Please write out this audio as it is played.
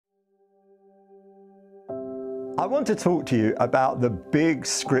I want to talk to you about the big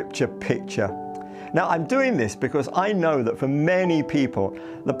scripture picture. Now, I'm doing this because I know that for many people,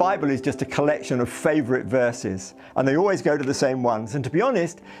 the Bible is just a collection of favorite verses, and they always go to the same ones. And to be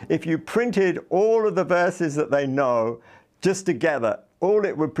honest, if you printed all of the verses that they know just together, all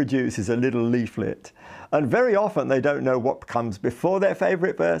it would produce is a little leaflet. And very often they don't know what comes before their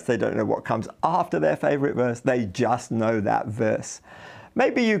favorite verse, they don't know what comes after their favorite verse, they just know that verse.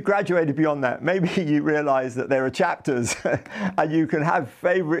 Maybe you graduated beyond that. Maybe you realize that there are chapters and you can have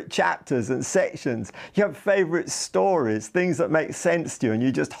favorite chapters and sections. You have favorite stories, things that make sense to you, and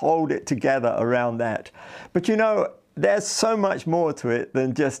you just hold it together around that. But you know, there's so much more to it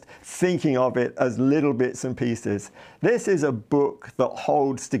than just thinking of it as little bits and pieces. This is a book that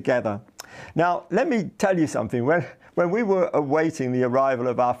holds together. Now, let me tell you something. When we were awaiting the arrival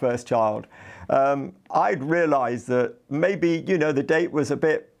of our first child, I'd realized that maybe, you know, the date was a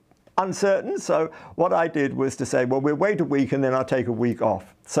bit uncertain. So what I did was to say, well, we'll wait a week and then I'll take a week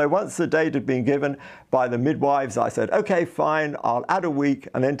off. So once the date had been given by the midwives, I said, okay, fine, I'll add a week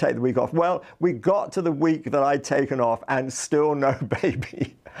and then take the week off. Well, we got to the week that I'd taken off and still no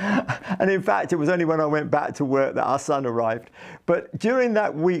baby. And in fact, it was only when I went back to work that our son arrived. But during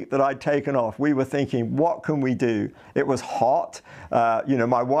that week that I'd taken off, we were thinking, what can we do? It was hot. You know,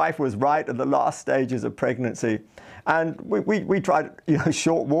 my wife was right at the last stages of pregnancy. And we tried, you know,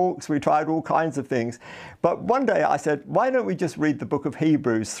 short walks, we tried all kinds of things. But one day I said, why don't we just read the book of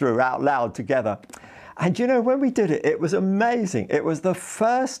Hebrews through out loud together? And you know, when we did it, it was amazing. It was the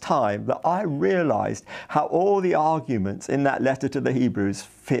first time that I realized how all the arguments in that letter to the Hebrews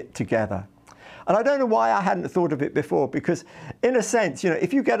fit together. And I don't know why I hadn't thought of it before, because in a sense, you know,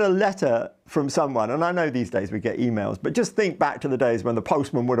 if you get a letter from someone, and I know these days we get emails, but just think back to the days when the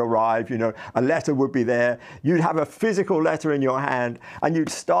postman would arrive, you know, a letter would be there, you'd have a physical letter in your hand, and you'd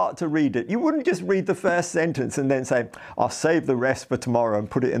start to read it. You wouldn't just read the first sentence and then say, I'll save the rest for tomorrow and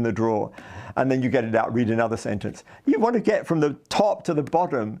put it in the drawer. And then you get it out, read another sentence. You want to get from the top to the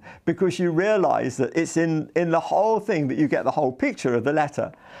bottom because you realize that it's in the whole thing that you get the whole picture of the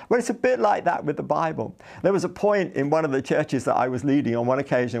letter. Well, it's a bit like that with the Bible. There was a point in one of the churches that I was leading on one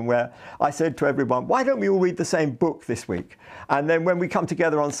occasion where I said to everyone, why don't we all read the same book this week? And then when we come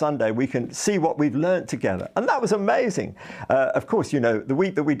together on Sunday, we can see what we've learned together. And that was amazing. Of course, you know, the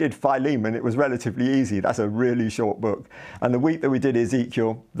week that we did Philemon, it was relatively easy. That's a really short book. And the week that we did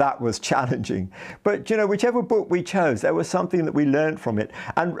Ezekiel, that was challenging. But, you know, whichever book we chose, there was something that we learned from it.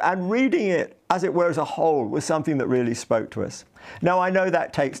 And reading it, as it were, as a whole, was something that really spoke to us. Now, I know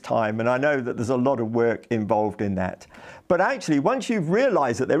that takes time, and I know that there's a lot of work involved in that. But actually, once you've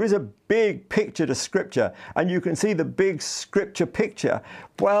realized that there is a big picture to Scripture, and you can see the big Scripture picture,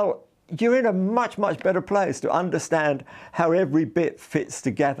 well, you're in a much, much better place to understand how every bit fits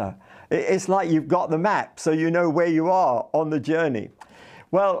together. It's like you've got the map, so you know where you are on the journey.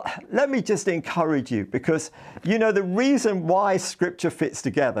 Well, let me just encourage you, because, you know, the reason why Scripture fits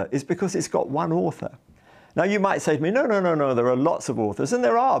together is because it's got one author. Now, you might say to me, no, there are lots of authors. And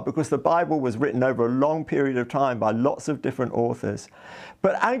there are, because the Bible was written over a long period of time by lots of different authors.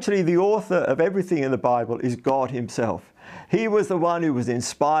 But actually, the author of everything in the Bible is God himself. He was the one who was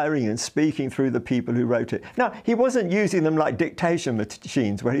inspiring and speaking through the people who wrote it. Now, he wasn't using them like dictation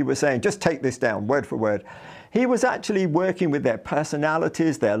machines where he was saying, just take this down word for word. He was actually working with their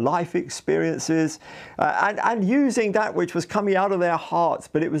personalities, their life experiences, and using that which was coming out of their hearts,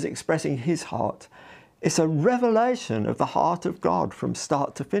 but it was expressing his heart. It's a revelation of the heart of God from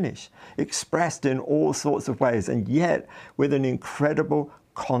start to finish, expressed in all sorts of ways, and yet with an incredible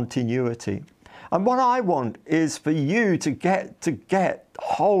continuity. And what I want is for you to get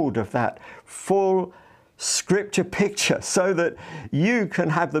hold of that full Scripture picture so that you can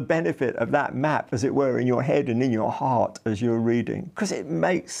have the benefit of that map, as it were, in your head and in your heart as you're reading, because it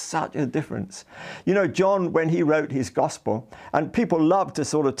makes such a difference. You know, John, when he wrote his gospel, and people love to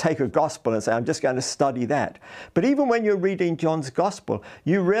sort of take a gospel and say, I'm just going to study that. But even when you're reading John's gospel,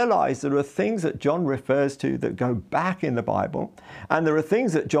 you realize there are things that John refers to that go back in the Bible, and there are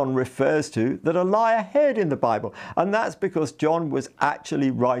things that John refers to that lie ahead in the Bible. And that's because John was actually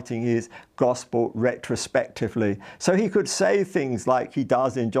writing his gospel retrospectively. So he could say things like he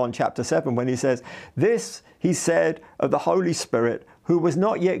does in John chapter 7 when he says, this he said of the Holy Spirit who was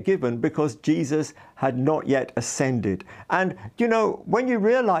not yet given because Jesus had not yet ascended. And, you know, when you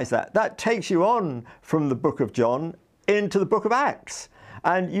realize that, that takes you on from the book of John into the book of Acts.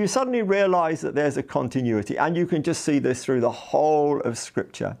 And you suddenly realize that there's a continuity, and you can just see this through the whole of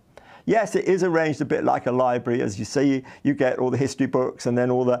Scripture. Yes, it is arranged a bit like a library. As you see, you get all the history books, and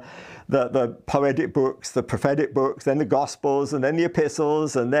then all the poetic books, the prophetic books, then the Gospels, and then the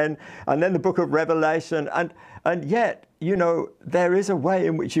epistles, and then the book of Revelation. And yet, you know, there is a way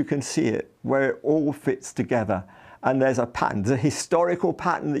in which you can see it, where it all fits together. And there's a pattern, there's a historical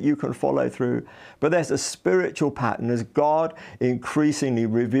pattern that you can follow through, but there's a spiritual pattern as God increasingly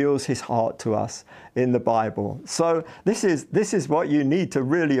reveals his heart to us in the Bible. So this is what you need to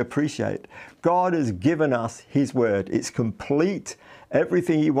really appreciate. God has given us his word. It's complete.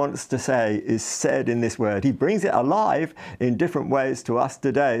 Everything he wants to say is said in this word. He brings it alive in different ways to us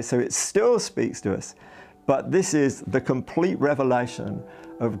today, so it still speaks to us. But this is the complete revelation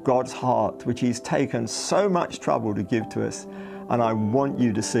of God's heart, which he's taken so much trouble to give to us. And I want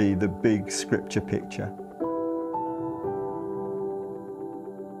you to see the big scripture picture.